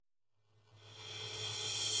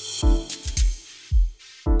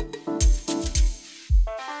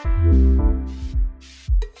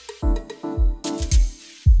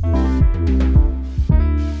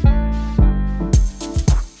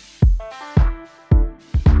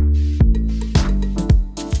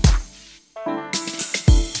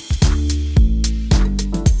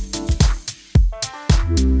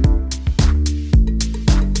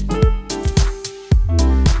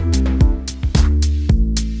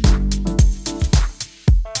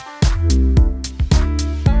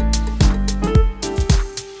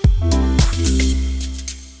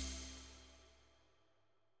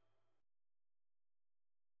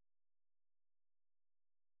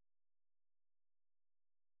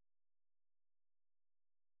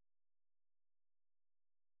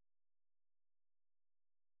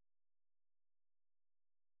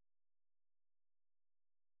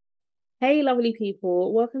Hey, lovely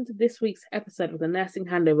people. Welcome to this week's episode of the Nursing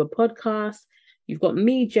Handover podcast. You've got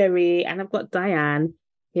me, Jerry, and I've got Diane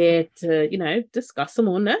here to, discuss some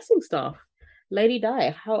more nursing stuff. Lady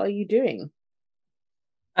Di, how are you doing?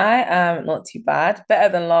 I am not too bad, better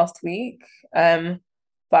than last week. But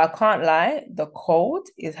I can't lie, the cold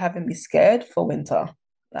is having me scared for winter.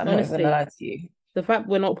 I'm not even gonna Honestly, lie to you. the fact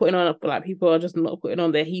we're not putting on, like, people are just not putting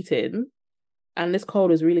on their heating, and this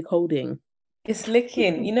cold is really colding. It's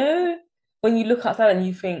licking, when you look outside and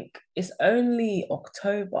you think it's only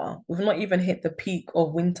October, we've not even hit the peak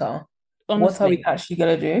of winter. What are we Honestly, actually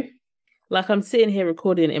gonna do? like I'm sitting here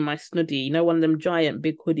recording in my snuddy, one of them giant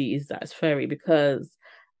big hoodies that's furry because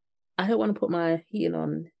I don't want to put my heating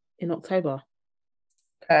on in October.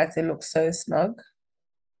 Guys, it looks so snug.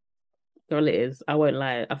 Girl, it is. I won't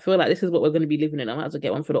lie. I feel like this is what we're going to be living in. I might as well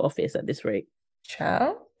get one for the office at this rate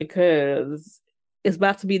Ciao. because it's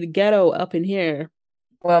about to be the ghetto up in here.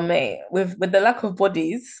 Well, mate, with the lack of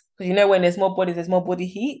bodies, because when there's more bodies, there's more body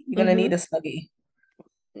heat, you're gonna need Mm-hmm. a snuggie.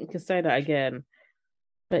 You can say that again.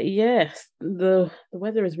 But yes, the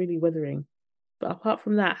weather is really weathering. But apart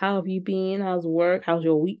from that, how have you been? How's work? How's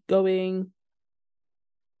your week going?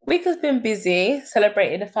 Week has been busy,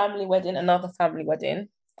 celebrating a family wedding, another family wedding.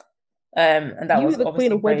 And that You was the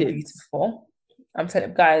queen obviously of very weddings. beautiful. I'm telling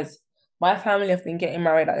you guys, my family have been getting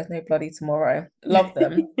married like there's no bloody tomorrow. Love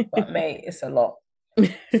them, but mate, it's a lot.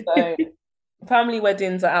 So family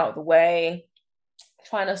weddings are out of the way,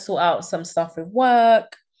 trying to sort out some stuff with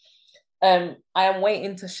work. I am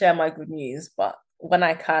waiting to share my good news, but when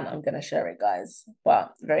I can, I'm gonna share it, guys.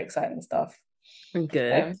 But very exciting stuff.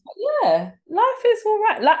 Good. Yeah, life is all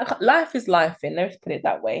right. Life is life in. Let's put it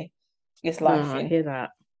that way. It's Oh, life I in. hear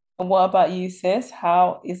that. And what about you, sis?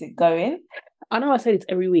 How is it going? I know I say this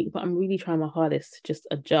every week, but I'm really trying my hardest to just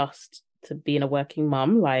adjust to being a working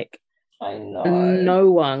mum. Like, I know.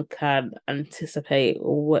 no one can anticipate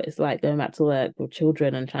what it's like going back to work with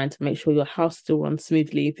children and trying to make sure your house still runs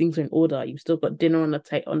smoothly, things are in order, you've still got dinner on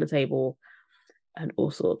the table and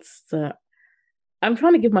all sorts. So I'm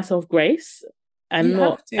trying to give myself grace You and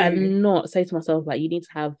not have to. and not say to myself like you need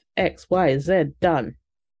to have X, Y, Z done.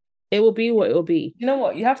 It will be what it will be. You know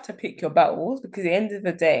what? You have to pick your battles because at the end of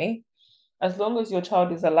the day, as long as your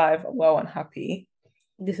child is alive, well, and happy,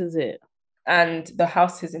 This is it, and the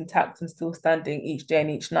house is intact and still standing each day and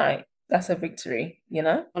each night, that's a victory, you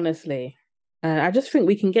know? honestly. And I just think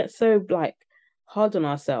we can get so like hard on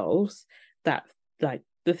ourselves that like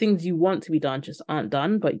the things you want to be done just aren't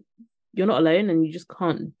done, but you're not alone and you just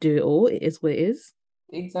can't do it all. It is what it is.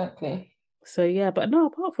 Exactly. So yeah, but no,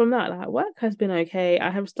 apart from that, like work has been okay. I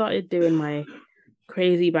have started doing my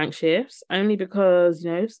crazy bank shifts only because,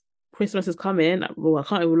 Christmas is coming. Well, I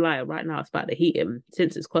can't even lie, right now it's about to heat him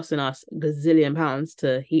since it's costing us a gazillion pounds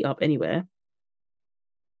to heat up anywhere.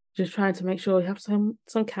 Just trying to make sure we have some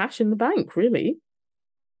cash in the bank, really.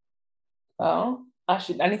 Well, I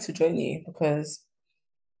need to join you because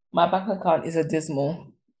my bank account is a dismal.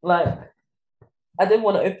 Like, I didn't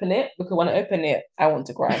want to open it because when I open it, I want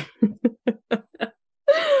to cry.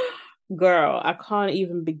 Girl, I can't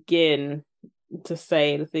even begin to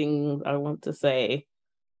say the things I want to say.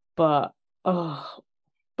 But oh,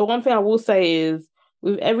 but one thing I will say is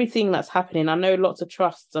with everything that's happening, I know lots of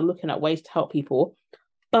trusts are looking at ways to help people.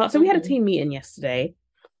 But so we had a Mhm. team meeting yesterday,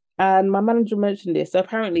 and my manager mentioned this. So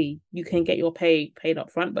apparently you can get your pay paid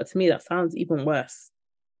up front, but to me that sounds even worse.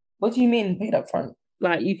 What do you mean paid up front?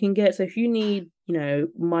 Like you can get so if you need,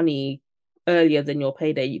 money earlier than your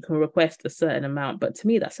payday, you can request a certain amount. But to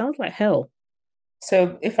me that sounds like hell.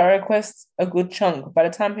 So if I request a good chunk, by the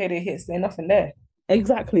time payday hits, there's nothing there.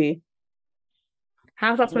 Exactly.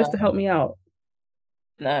 How's that supposed to No, help me out?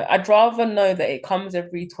 no. I'd rather know that it comes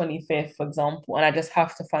every 25th, for example, and I just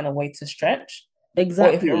have to find a way to stretch. Or if it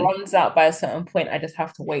Exactly. runs out by a certain point, I just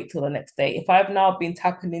have to wait till the next day. If I've now been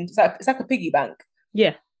tapping into, it's like a piggy bank,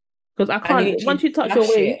 Yeah. Because I and you can't once literally you touch your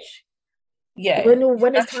flash it. wage, Yeah, you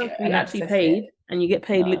when it's flash time it to be and actually access it. paid and you get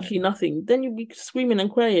paid No, literally nothing, then you'll be screaming and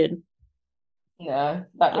crying. no,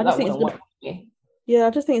 that I just that think it's wouldn't gonna work for me. Yeah, I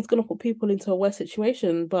just think it's gonna put people into a worse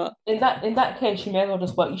situation. But In that case, you may as well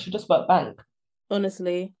just work. You should just work bank.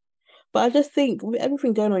 honestly, but I just think with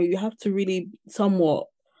everything going on, you have to really somewhat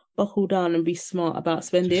buckle down and be smart about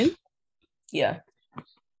spending Yeah,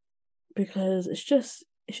 because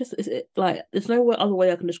like there's no other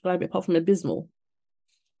way I can describe it apart from abysmal.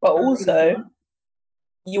 but I really also can't.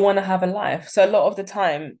 you want to have a life. So a lot of the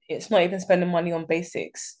time, it's not even spending money on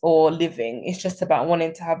basics or living. It's just about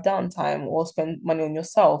wanting to have downtime or spend money on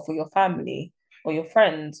yourself or your family or your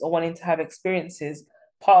friends or wanting to have experiences.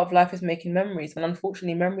 Part of life is making memories, and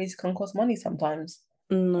unfortunately, memories can cost money sometimes.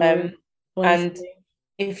 No, Um, and honestly.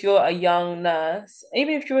 if you're a young nurse,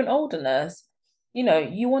 even if you're an older nurse,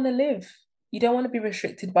 you want to live. You don't want to be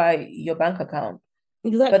restricted by your bank account. But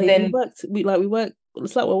Exactly. then, We work.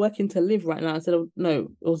 It's like we're working to live right now instead of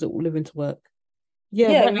no, or was it living to work? Yeah,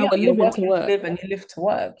 yeah, right we now are. we're You're living to working to work, live and you live to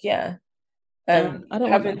work. Yeah. and I don't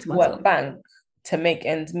want that Having for to work myself. bank to make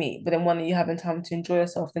ends meet. But then when you having time to enjoy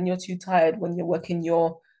yourself, then you're too tired when you're working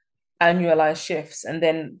your annualized shifts. And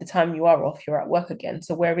then the time you are off, you're at work again.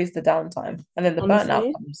 So where is the downtime? And then the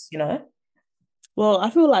burnout Honestly, comes. well, I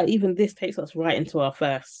feel like even this takes us right into our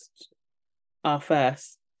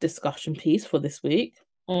first discussion piece for this week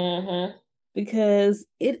Mm-hmm. because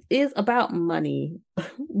it is about money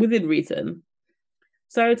within reason.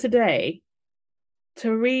 So today,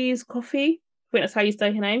 Therese Coffey, I think that's how you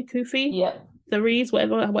say her name, Kufi, Yeah. Therese,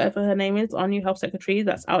 whatever her name is, our new health secretary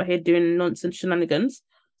that's out here doing nonsense shenanigans,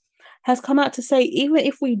 has come out to say even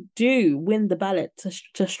if we do win the ballot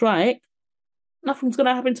to strike, nothing's going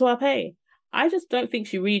to happen to our pay. I just don't think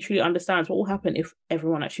she really truly understands what will happen if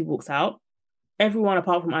everyone actually walks out. Everyone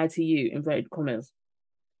apart from ITU, inverted commas.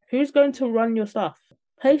 Who's going to run your stuff?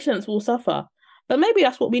 Patients will suffer. But maybe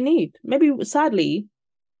that's what we need. Maybe, sadly,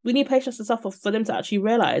 we need patients to suffer for them to actually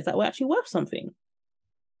realize that we're actually worth something.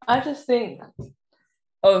 I just think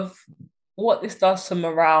of what this does to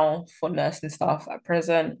morale for nursing staff at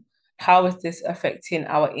present. How is this affecting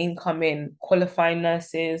our incoming qualifying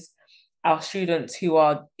nurses, our students who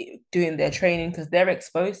are doing their training because they're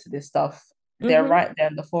exposed to this stuff? They're Mm-hmm. right there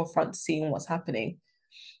in the forefront seeing what's happening.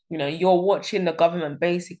 You're watching the government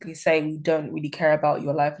basically say we don't really care about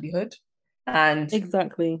your livelihood and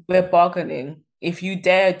Exactly. we're bargaining. If you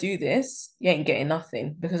dare do this, you ain't getting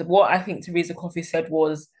nothing. Because what I think Teresa Coffey said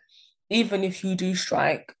was, even if you do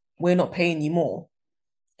strike, we're not paying you more.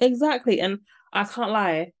 Exactly. And I can't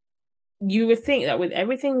lie, you would think that with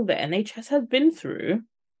everything the NHS has been through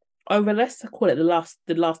over, let's call it the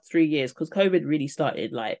last 3 years, because COVID really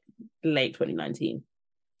started like late 2019.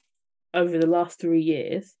 Over the last 3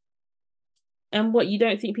 years, and what, you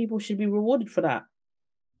don't think people should be rewarded for that?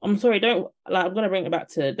 I'm sorry, don't, like, I'm gonna bring it back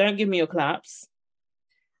to, don't give me your claps.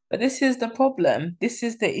 But this is the problem. This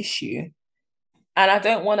is the issue. And I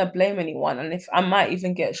don't want to blame anyone. And if I might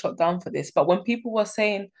even get shot down for this, but when people were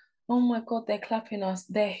saying, oh my God, they're clapping us,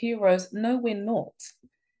 they're heroes. No, we're not.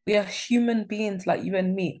 We are human beings like you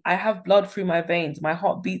and me. I have blood through my veins. My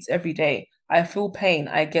heart beats every day. I feel pain.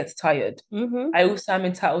 I get tired. Mm-hmm. I also am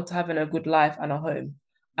entitled to having a good life and a home.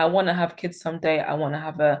 I want to have kids someday. I want to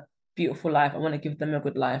have a beautiful life. I want to give them a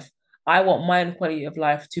good life. I want my quality of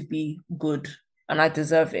life to be good and I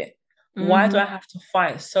deserve it. Why do Mm-hmm. I have to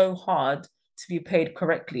fight so hard to be paid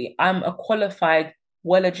correctly? I'm a qualified,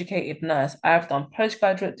 well-educated nurse. I have done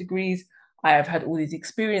postgraduate degrees. I have had all these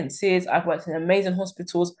experiences. I've worked in amazing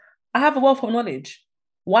hospitals. I have a wealth of knowledge.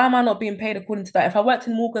 Why am I not being paid according to that? If I worked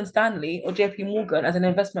in Morgan Stanley or JP Morgan as an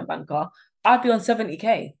investment banker, I'd be on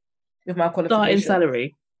 70K with my Starting qualification,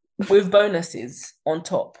 salary. with bonuses on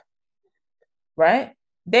top, right?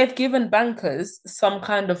 They've given bankers some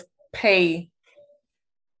kind of pay.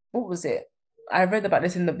 What was it? I read about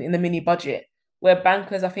this in the mini budget, where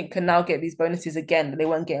bankers I think can now get these bonuses again that they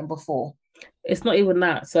weren't getting before. It's not even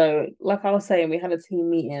that. So, like I was saying, we had a team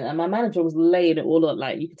meeting, and my manager was laying it all up.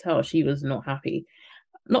 Like, you could tell she was not happy,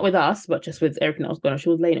 not with us, but just with everything that was going on. She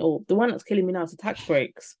was laying it all. The one that's killing me now is the tax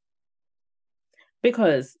breaks.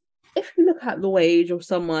 Because if you look at the wage of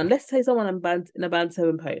someone, let's say someone in a band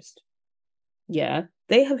 7 post, yeah,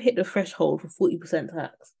 they have hit the threshold for 40%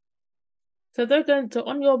 tax. So they're going to,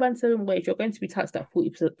 on your band 7 wage, you're going to be taxed at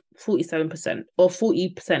 40%, 47% or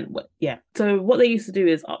 40%. Yeah. So what they used to do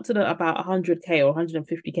is up to about 100K or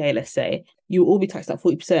 150K, let's say, you will all be taxed at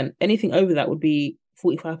 40%. Anything over that would be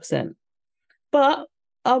 45%. But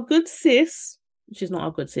our good sis, which is not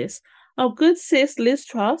our good sis, Liz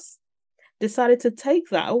Truss, decided to take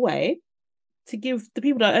that away to give the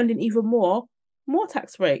people that are earning even more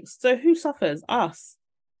tax breaks. So who suffers? Us,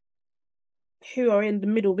 who are in the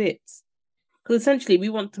middle bits. Because essentially we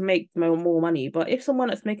want to make more money. But if someone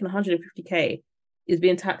that's making 150K is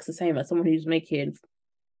being taxed the same as someone who's making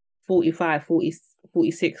 45, 40,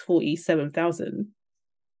 46, 47,000,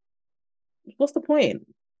 what's the point?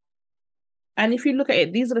 And if you look at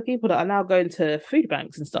it, these are the people that are now going to food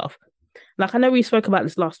banks and stuff. Like, I know we spoke about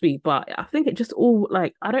this last week, but I think it just all,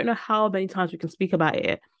 like, I don't know how many times we can speak about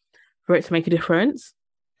it for it to make a difference.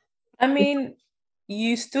 I It's, mean,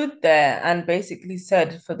 you stood there and basically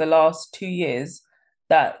said for the last 2 years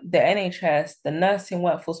that the NHS, the nursing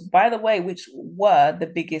workforce, by the way, which were the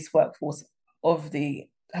biggest workforce of the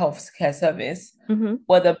healthcare service, mm-hmm.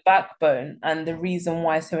 were the backbone and the reason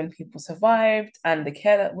why so many people survived and the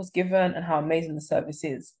care that was given and how amazing the service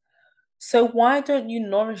is. So why don't you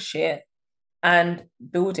nourish it and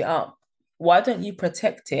build it up? Why don't you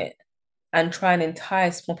protect it and try and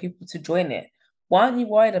entice more people to join it? Why aren't you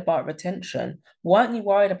worried about retention? Why aren't you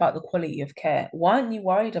worried about the quality of care? Why aren't you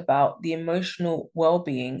worried about the emotional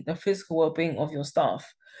well-being, the physical well-being of your staff?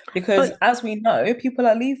 Because But as we know, people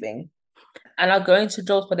are leaving and are going to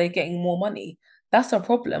jobs where they're getting more money. That's a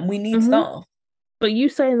problem. We need mhm. staff. But you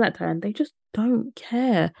saying that, time, they just don't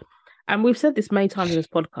care. And we've said this many times in this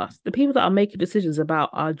podcast. The people that are making decisions about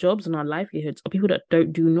our jobs and our livelihoods are people that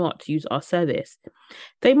do not use our service.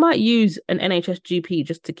 They might use an NHS GP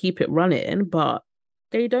just to keep it running, but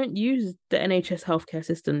they don't use the NHS healthcare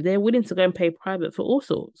system. They're willing to go and pay private for all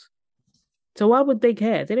sorts. So why would they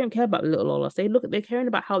care? They don't care about the little Lolas. They're caring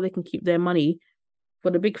about how they can keep their money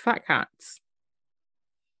for the big fat cats.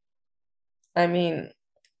 I mean,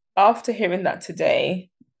 after hearing that today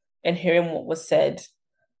and hearing what was said,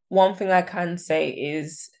 one thing I can say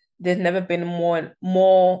is there's never been a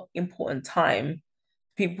more important time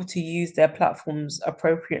for people to use their platforms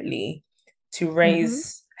appropriately to Mm-hmm.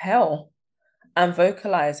 raise hell and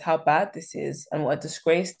vocalize how bad this is and what a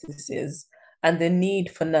disgrace this is and the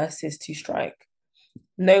need for nurses to strike.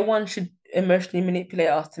 No one should emotionally manipulate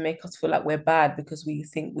us to make us feel like we're bad because we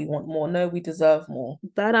think we want more. No, we deserve more.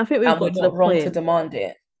 That I think we've And we're got to the not wrong to point. demand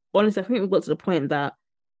it. Honestly, I think we've got to the point that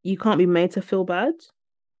you can't be made to feel bad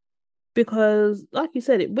because, like you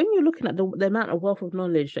said, when you're looking at the amount of wealth of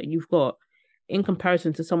knowledge that you've got in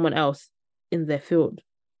comparison to someone else in their field,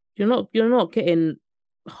 you're not getting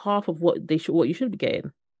half of what you should be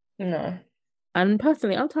getting. No. And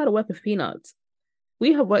personally, I'm tired of working for peanuts.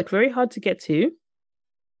 We have worked very hard to get to.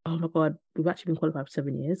 Oh my God, we've actually been qualified for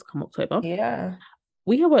 7 years, come October. Yeah.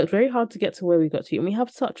 We have worked very hard to get to where we got to, and we have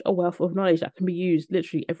such a wealth of knowledge that can be used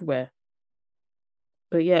literally everywhere.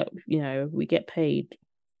 But yeah, we get paid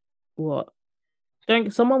what?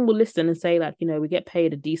 Don't someone will listen and say, like, we get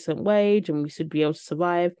paid a decent wage and we should be able to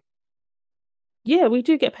survive. Yeah, we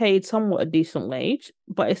do get paid somewhat a decent wage,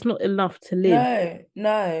 but it's not enough to live. No,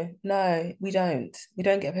 no, no, we don't. We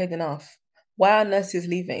don't get paid enough. Why are nurses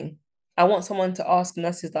leaving? I want someone to ask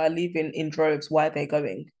nurses that are leaving in droves why they're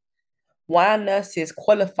going. Why are nurses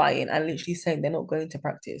qualifying and literally saying they're not going to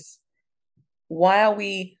practice? Why are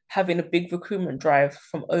we having a big recruitment drive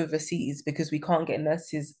from overseas because we can't get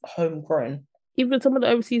nurses homegrown? Even some of the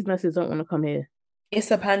overseas nurses don't want to come here.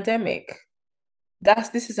 It's a pandemic.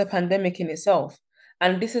 This is a pandemic in itself.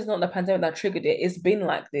 And this is not the pandemic that triggered it. It's been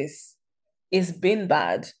like this. It's been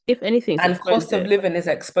bad. If anything, it's And exposed cost of it. living has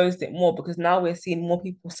exposed it more because now we're seeing more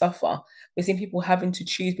people suffer. We're seeing people having to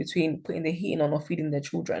choose between putting the heating on or feeding their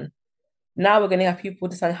children. Now we're going to have people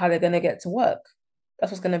decide how they're going to get to work.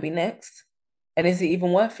 That's what's going to be next. And is it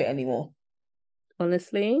even worth it anymore?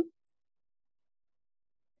 Honestly,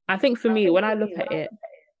 I think for me, when I look at it,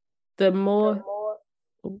 the more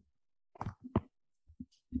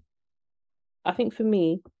I think for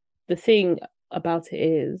me, the thing about it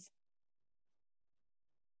is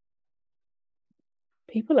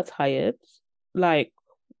people are tired. Like,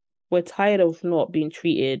 we're tired of not being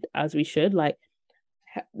treated as we should. Like,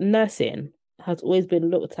 nursing has always been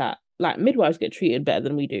looked at, like, midwives get treated better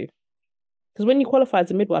than we do. Because when you qualify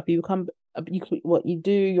as a midwife, you become, you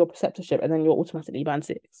do your preceptorship and then you're automatically band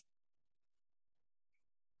six.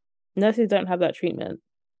 Nurses don't have that treatment.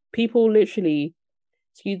 People literally,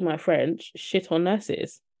 excuse my French, shit on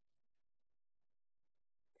nurses.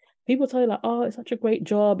 People tell you like, oh, it's such a great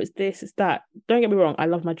job, it's this, it's that. Don't get me wrong, I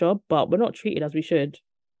love my job, but we're not treated as we should.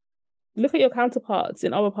 Look at your counterparts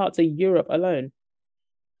in other parts of Europe alone.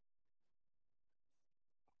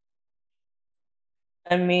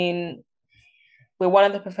 I mean, we're one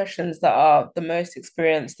of the professions that are the most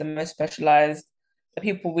experienced, the most specialized, that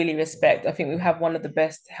people really respect. I think we have one of the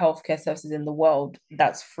best healthcare services in the world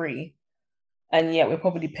that's free. And yet we're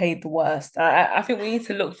probably paid the worst. I think we need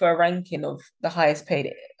to look for a ranking of the highest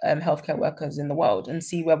paid healthcare workers in the world and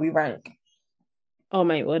see where we rank. Oh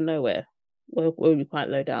mate, we're nowhere. We'll be quite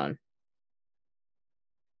low down.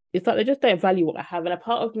 It's like they just don't value what I have. And a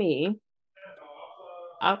part of me,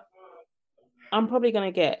 I I'm probably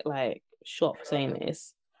gonna get like shot for saying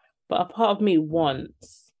this, but a part of me would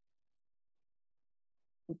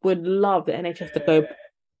love the NHS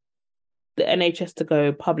to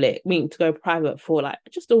go public, meaning to go private for like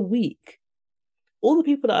just a week. All the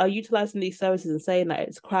people that are utilizing these services and saying that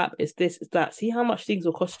it's crap, it's this, it's that. See how much things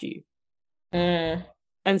will cost you, Mm,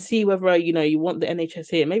 and see whether you want the NHS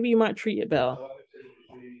here. Maybe you might treat it better.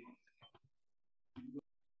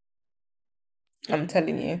 I'm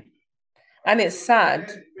telling you. And it's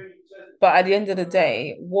sad, but at the end of the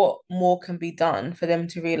day, what more can be done for them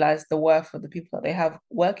to realize the worth of the people that they have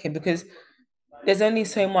working? Because there's only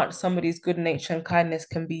so much somebody's good nature and kindness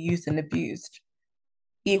can be used and abused.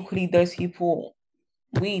 Equally, those people,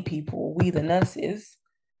 we the nurses,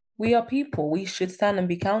 we are people. We should stand and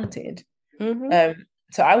be counted. Mm-hmm.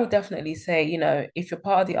 So I would definitely say, if you're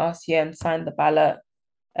part of the RCN, sign the ballot.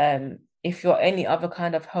 If you're any other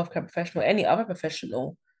kind of healthcare professional, any other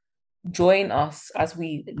professional, join us as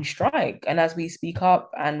we strike and as we speak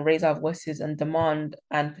up and raise our voices and demand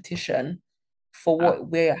and petition for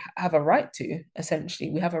what we have a right to. Essentially,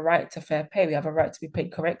 we have a right to fair pay. We have a right to be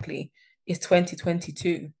paid correctly. It's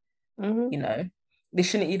 2022. Mm-hmm. This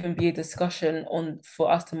shouldn't even be a discussion on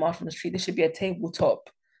for us to march on the street. This should be a tabletop.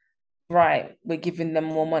 Right, we're giving them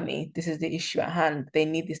more money. This is the issue at hand. They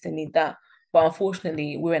need this, they need that. But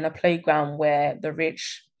unfortunately, we're in a playground where the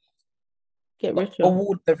rich Get richer.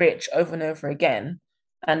 award the rich over and over again,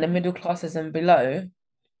 and the middle classes and below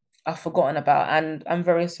are forgotten about. And I'm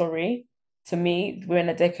very sorry. To me, we're in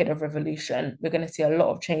a decade of revolution. We're going to see a lot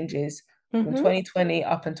of changes from Mm-hmm. 2020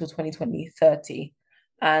 up until 2020, 30.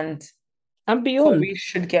 And And beyond. Tories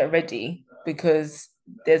should get ready because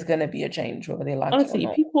there's going to be a change, whether they like it or Honestly,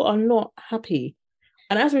 not. people are not happy.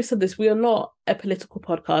 And as we said this, we are not a political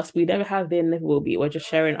podcast. We never have been, never will be. We're just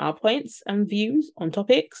sharing our points and views on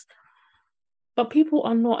topics. But people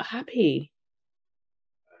are not happy.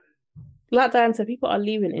 Like Diane said, people are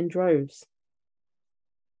leaving in droves.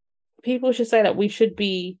 People should say that we should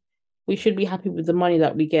be happy with the money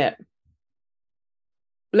that we get.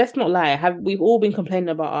 Let's not lie. We've all been complaining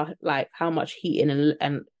about how much heating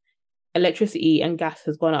and electricity and gas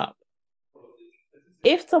has gone up.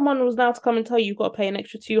 If someone was now to come and tell you you've got to pay an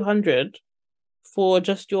extra 200 for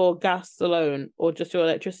just your gas alone or just your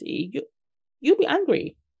electricity, you'll be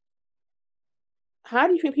angry. How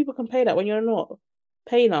do you think people can pay that when you're not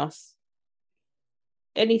paying us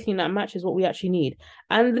anything that matches what we actually need?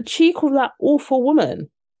 And the cheek of that awful woman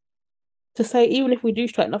to say, even if we do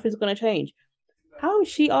strike, nothing's going to change. How is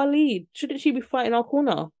she our lead? Shouldn't she be fighting our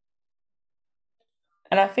corner?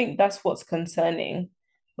 And I think that's what's concerning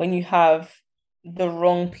when you have the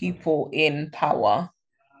wrong people in power,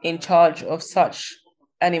 in charge of such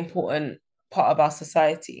an important part of our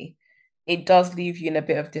society. It does leave you in a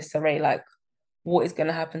bit of disarray. Like, what is going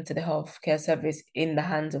to happen to the healthcare service in the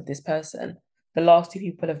hands of this person? The last two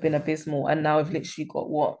people have been abysmal, and now we've literally got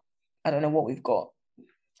what? I don't know what we've got.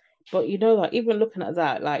 But even looking at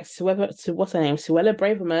that, what's her name? Suella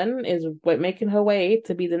Braverman is making her way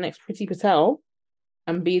to be the next Priti Patel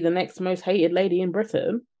and be the next most hated lady in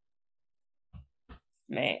Britain.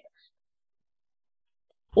 Mate.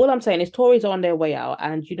 All I'm saying is Tories are on their way out,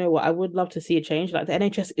 and you know what? I would love to see a change. Like the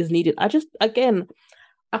NHS is needed. I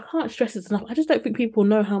can't stress this enough. I just don't think people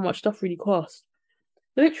know how much stuff really costs.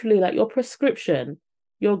 Literally, like your prescription,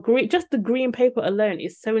 just the green paper alone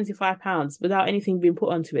is £75 without anything being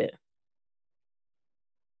put onto it.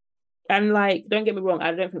 And like, don't get me wrong,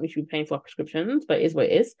 I don't think we should be paying for our prescriptions, but it is what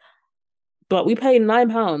it is. But we pay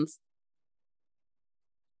 £9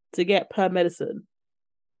 to get per medicine.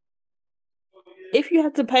 If you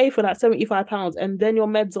had to pay for that £75 and then your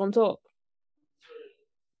meds on top,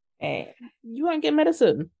 you won't get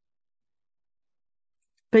medicine.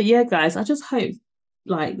 But yeah, guys, I just hope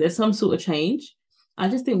there's some sort of change. I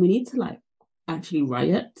just think we need to actually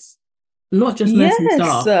riot, not just nursing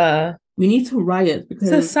staff. We need to riot because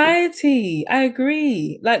society. I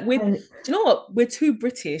agree. Do you know what? We're too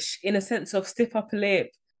British in a sense of stiff upper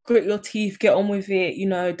lip, grit your teeth, get on with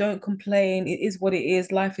it. Don't complain. It is what it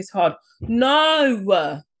is. Life is hard.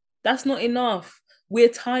 No, that's not enough. We're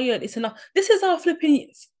tired. It's enough. This is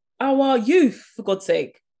our youth, for God's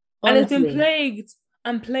sake, and it's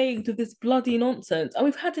been plagued with this bloody nonsense, and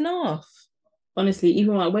we've had enough. Honestly,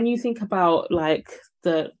 even when you think about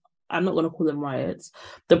I'm not going to call them riots,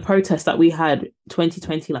 the protests that we had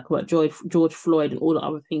 2020, like about George Floyd and all the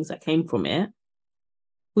other things that came from it,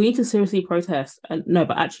 we need to seriously protest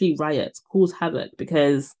but actually riot, cause havoc,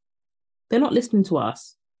 because they're not listening to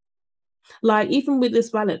us. Like even with this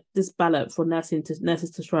ballot for nurses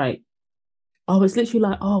to strike, it's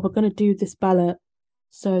literally we're going to do this ballot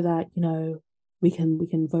so that we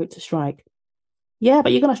can vote to strike. Yeah,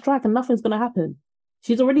 but you're going to strike and nothing's going to happen.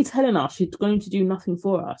 She's already telling us she's going to do nothing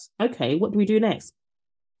for us. Okay, what do we do next?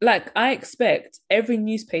 I expect every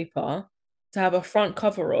newspaper to have a front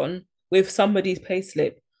cover on with somebody's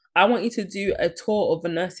payslip. I want you to do a tour of a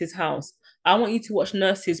nurse's house. I want you to watch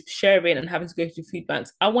nurses sharing and having to go to food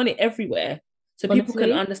banks. I want it everywhere so people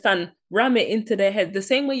can understand, ram it into their head. The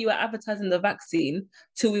same way you were advertising the vaccine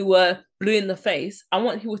till we were blue in the face. I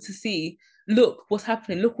want people to see, look what's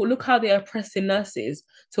happening. Look how they're oppressing nurses.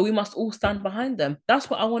 So we must all stand behind them. That's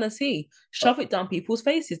what I want to see. Shove it down people's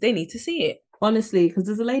faces. They need to see it. Honestly, because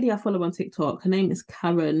there's a lady I follow on TikTok. Her name is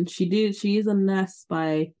Karen. She is a nurse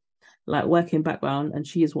by like working background, and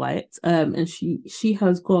she is white. And she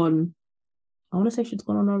has gone. I want to say she's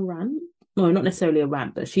gone on a rant. No, not necessarily a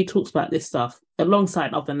rant, but she talks about this stuff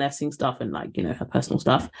alongside other nursing stuff and like her personal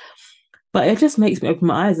stuff. But it just makes me open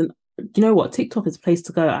my eyes. And you know what? TikTok is a place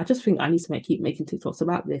to go. I just think I need to keep making TikToks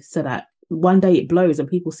about this so that one day it blows and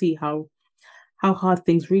people see how hard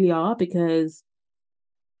things really are. Because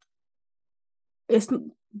it's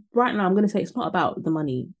right now, I'm going to say it's not about the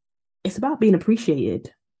money. It's about being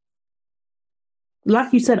appreciated.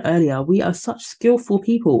 Like you said earlier, we are such skillful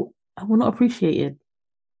people and we're not appreciated.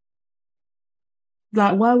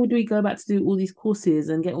 Like, why would we go back to do all these courses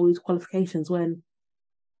and get all these qualifications when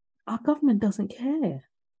our government doesn't care?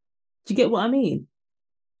 Do you get what I mean?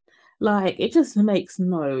 Like, it just makes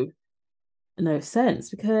no sense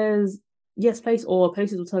because yes, places will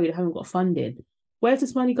tell you they haven't got funding. Where's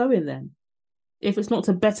this money going then? If it's not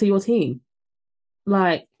to better your team,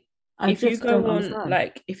 like I If you just don't go on, understand.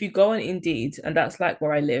 like, if you go on Indeed, and that's like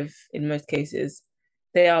where I live in most cases,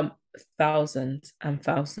 there are thousands and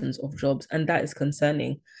thousands of jobs, and that is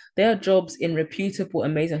concerning. There are jobs in reputable,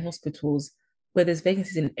 amazing hospitals where there's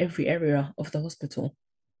vacancies in every area of the hospital.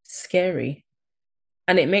 Scary.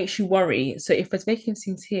 And it makes you worry. So if there's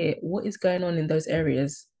vacancies here, what is going on in those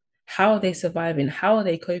areas? How are they surviving? How are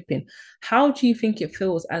they coping? How do you think it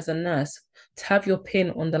feels as a nurse to have your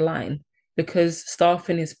pin on the line because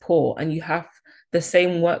staffing is poor and you have the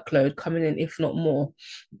same workload coming in, if not more,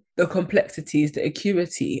 the complexities, the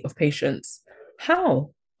acuity of patients?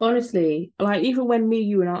 How? Honestly, like even when me,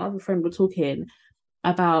 you, and our other friend were talking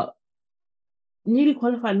about newly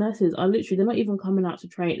qualified nurses are literally they're not even coming out to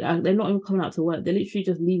train. They're not even coming out to work. They're literally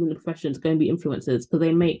just leaving the profession to go and be influencers because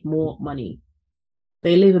they make more money.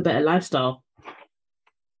 They live a better lifestyle.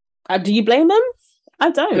 Do you blame them? I I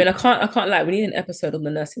mean, don't. I can't lie. We need an episode on the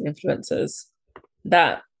nursing influencers.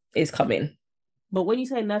 That is coming. But when you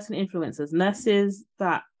say nursing influencers, nurses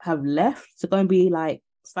that have left to go and be like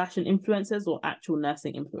fashion influencers or actual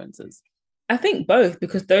nursing influencers? I think both,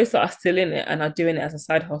 because those that are still in it and are doing it as a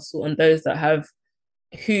side hustle, and those that have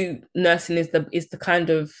who nursing is the kind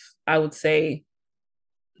of, I would say,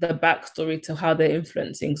 the backstory to how they're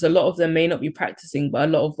influencing. Because a lot of them may not be practicing, but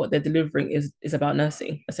a lot of what they're delivering is about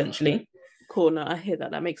nursing, essentially. Cool. No, I hear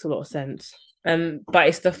that. That makes a lot of sense. But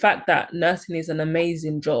it's the fact that nursing is an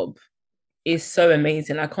amazing job, is so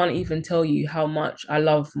amazing. I can't even tell you how much I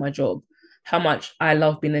love my job, how much I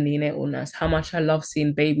love being a neonatal nurse, how much I love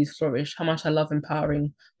seeing babies flourish, how much I love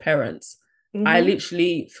empowering parents. I Mm-hmm.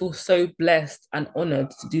 literally feel so blessed and honored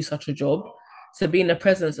to do such a job, to be in the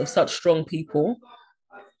presence of such strong people,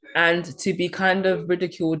 and to be kind of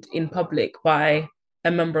ridiculed in public by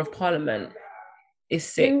a member of parliament is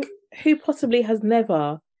sick. Who possibly has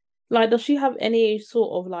never, like, does she have any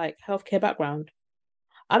sort of like healthcare background?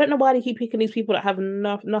 I don't know why they keep picking these people that have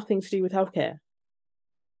nothing to do with healthcare.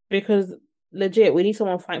 Because legit, we need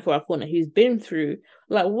someone fighting for our corner who's been through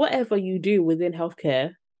like whatever you do within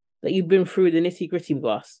healthcare, that you've been through the nitty gritty with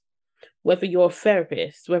us. Whether you're a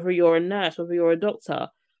therapist, whether you're a nurse, whether you're a doctor,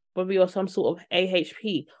 whether you're some sort of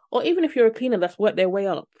AHP, or even if you're a cleaner that's worked their way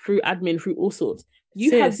up through admin, through all sorts,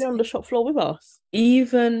 you have Sis, been on the shop floor with us.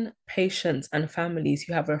 even patients and families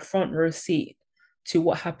who have a front row seat to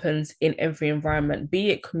what happens in every environment, be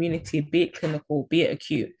it community, be it clinical, be it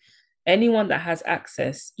acute, anyone that has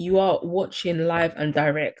access, you are watching live and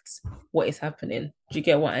direct what is happening. Do you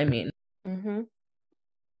get what I mean? Mm-hmm.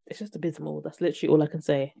 It's just abysmal. That's literally all I can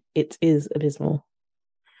say. It is abysmal.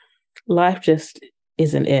 Life just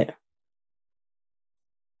isn't it.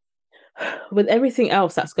 With everything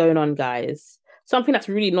else that's going on, guys, something that's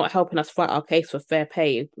really not helping us fight our case for fair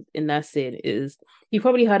pay in nursing is you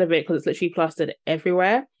probably heard of it because it's literally plastered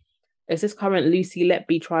everywhere. It's this current Lucy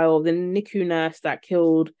Letby trial, the NICU nurse that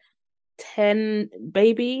killed 10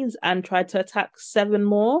 babies and tried to attack 7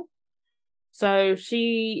 more. So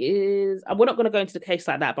she is. We're not going to go into the case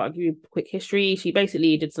like that, but I'll give you a quick history. She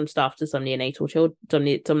basically did some stuff to some neonatal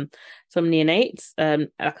children, some neonates. Like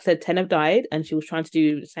I said, 10 have died, and she was trying to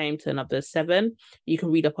do the same to another 7. You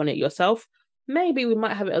can read up on it yourself. Maybe we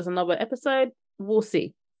might have it as another episode. We'll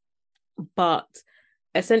see. But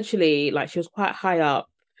essentially, like she was quite high up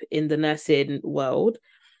in the nursing world,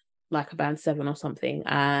 like a band 7 or something.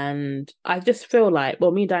 And I just feel like,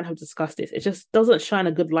 well, me and Dan have discussed this. It just doesn't shine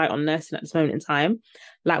a good light on nursing at this moment in time.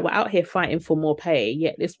 Like we're out here fighting for more pay,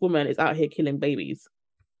 yet this woman is out here killing babies.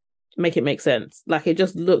 Make it make sense. Like it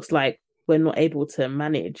just looks like we're not able to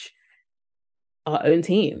manage our own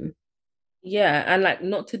team. Yeah, and like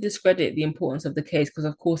not to discredit the importance of the case, because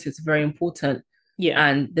of course it's very important. Yeah.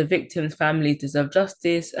 And the victims' families deserve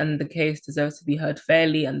justice, and the case deserves to be heard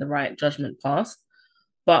fairly and the right judgment passed.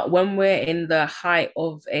 But when we're in the height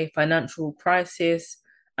of a financial crisis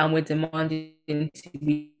and we're demanding to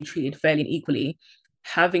be treated fairly and equally,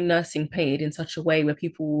 having nursing paid in such a way where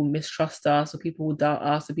people will mistrust us or people will doubt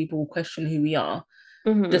us or people will question who we are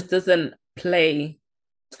Mm-hmm. just doesn't play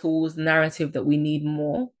towards the narrative that we need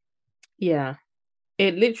more. Yeah.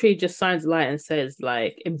 It literally just shines light and says,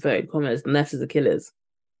 like, inverted commas, nurses are killers.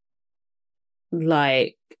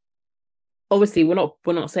 Like, obviously, we're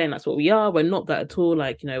not saying that's what we are. We're not that at all.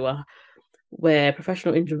 Like, we're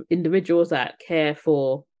professional individuals that care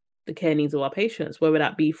for the care needs of our patients, whether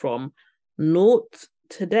that be from naught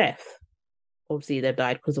to death. Obviously, they've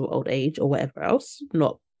died because of old age or whatever else,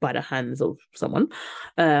 not by the hands of someone.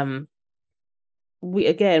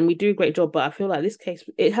 We do a great job, but I feel like this case,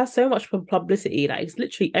 it has so much publicity, like it's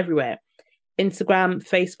literally everywhere. Instagram,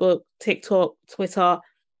 Facebook, TikTok, Twitter,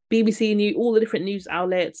 BBC News, all the different news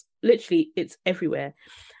outlets. Literally, it's everywhere.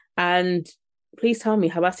 And please tell me,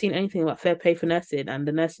 have I seen anything about fair pay for nursing and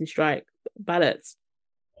the nursing strike ballots?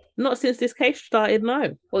 Not since this case started,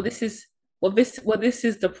 no. Well, this is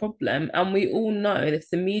the problem, and we all know if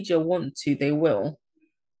the media want to, they will.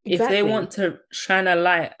 If they Exactly. want to shine a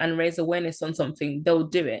light and raise awareness on something, they'll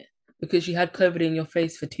do it because you had COVID in your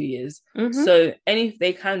face for 2 years. Mm-hmm. So, any if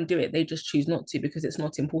they can do it, they just choose not to because it's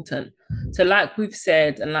not important. So, like we've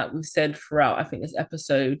said, and like we've said throughout, I think this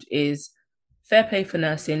episode is fair pay for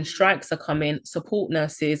nursing. Strikes are coming. Support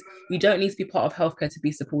nurses. You don't need to be part of healthcare to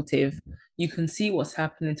be supportive. You can see what's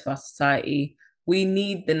happening to our society. We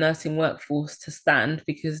need the nursing workforce to stand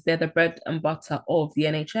because they're the bread and butter of the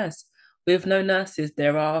NHS. With no nurses,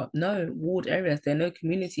 there are no ward areas, there are no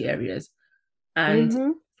community areas. And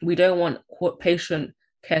Mm-hmm. we don't want patient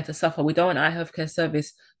care to suffer. We don't want our healthcare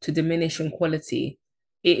service to diminish in quality.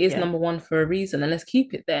 It is Yeah, number one for a reason, and let's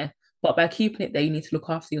keep it there. But by keeping it there, you need to look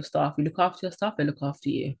after your staff. You look after your staff, they look after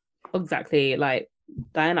you. exactly. Like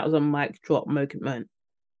Diana was a mic drop moment.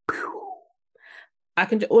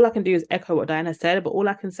 All I can do is echo what Diana said, but all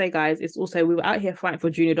I can say, guys, is also we were out here fighting for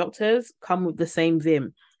junior doctors. Come with the same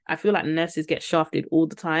vim. I feel like nurses get shafted all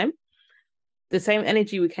the time. The same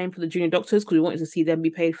energy we came for the junior doctors because we wanted to see them be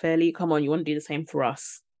paid fairly. Come on, you want to do the same for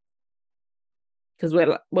us because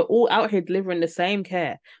we're all out here delivering the same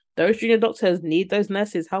care. Those junior doctors need those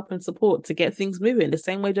nurses help and support to get things moving the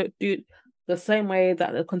same way the same way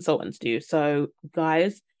that the consultants do. So,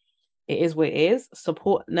 guys, it is what it is.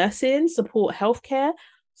 Support nursing, support healthcare,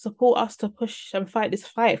 support us to push and fight this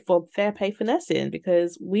fight for fair pay for nursing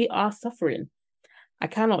because we are suffering. I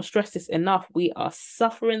cannot stress this enough. We are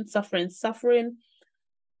suffering to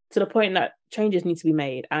the point that changes need to be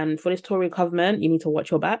made. And for this Tory government, you need to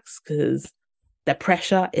watch your backs because the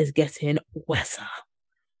pressure is getting worse.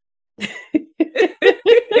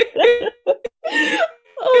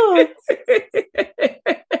 Oh.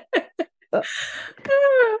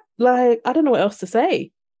 Like, I don't know what else to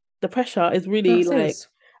say. The pressure is really like,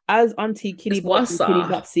 as Auntie Kitty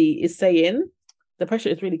Bupsy is saying, the pressure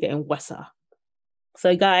is really getting worse.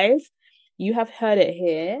 So, guys, you have heard it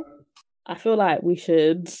here. I feel like we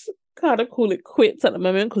should kind of call it quits at the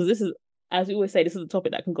moment because this is, as we always say, this is a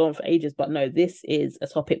topic that can go on for ages. But no, this is a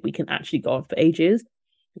topic we can actually go on for ages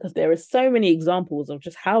because there are so many examples of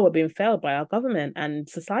just how we're being failed by our government and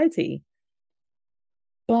society.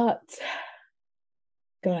 But,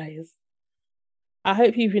 guys, I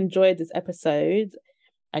hope you've enjoyed this episode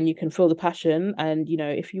and you can feel the passion. And,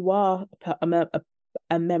 if you are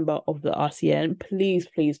a member of the RCN, please,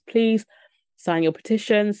 please, please sign your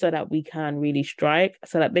petition so that we can really strike,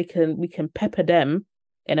 so that we can pepper them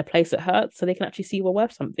in a place that hurts so they can actually see we're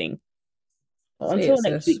worth something. But until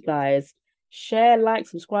next week, guys, share, like,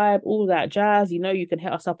 subscribe, all that jazz. You can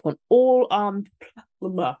hit us up on all our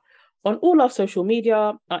social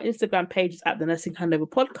media. Our Instagram page is at the Nursing Handover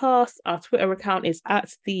Podcast. Our Twitter account is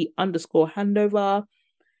at @the_handover.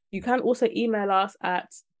 You can also email us at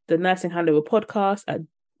the Nursing Handover Podcast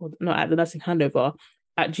not at the Nursing Handover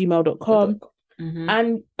 @gmail.com. Mm-hmm.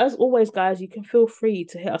 And as always, guys, you can feel free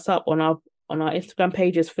to hit us up on our Instagram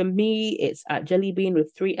pages. For me, it's at Jellybean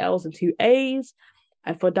with 3 L's and 2 A's.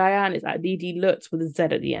 And for Diane, it's at DD Lutz with a Z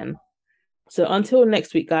at the end. So until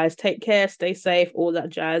next week, guys, take care, stay safe, all that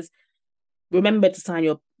jazz. Remember to sign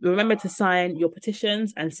your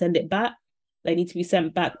petitions and send it back. They need to be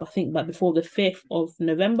sent back, I think, before the 5th of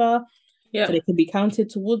November. Yeah. So they can be counted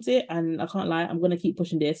towards it. And I can't lie, I'm going to keep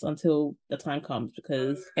pushing this until the time comes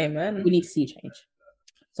because Amen. We need to see change.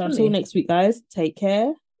 So until next week, guys, take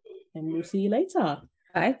care and we'll see you later.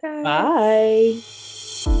 Bye, guys.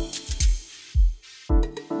 Bye.